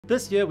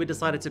This year we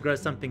decided to grow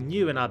something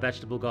new in our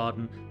vegetable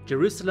garden,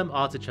 Jerusalem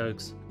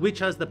artichokes. We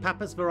chose the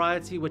Papas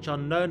variety, which are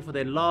known for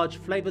their large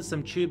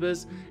flavoursome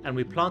tubers, and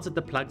we planted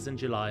the plugs in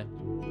July.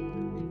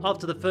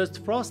 After the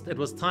first frost, it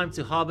was time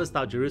to harvest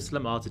our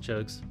Jerusalem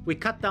artichokes. We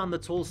cut down the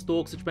tall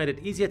stalks, which made it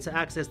easier to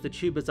access the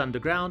tubers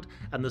underground,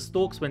 and the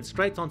stalks went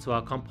straight onto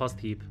our compost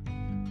heap.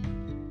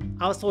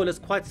 Our soil is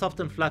quite soft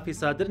and fluffy,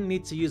 so I didn't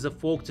need to use a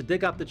fork to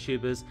dig up the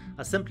tubers.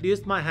 I simply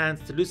used my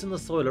hands to loosen the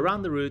soil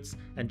around the roots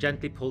and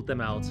gently pulled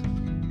them out.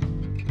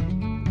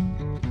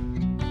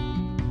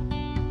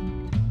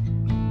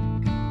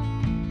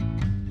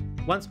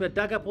 Once we had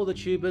dug up all the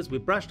tubers, we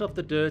brushed off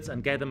the dirt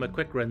and gave them a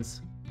quick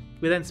rinse.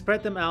 We then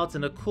spread them out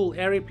in a cool,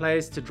 airy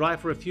place to dry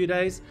for a few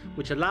days,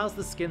 which allows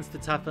the skins to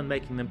toughen,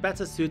 making them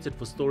better suited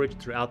for storage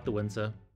throughout the winter.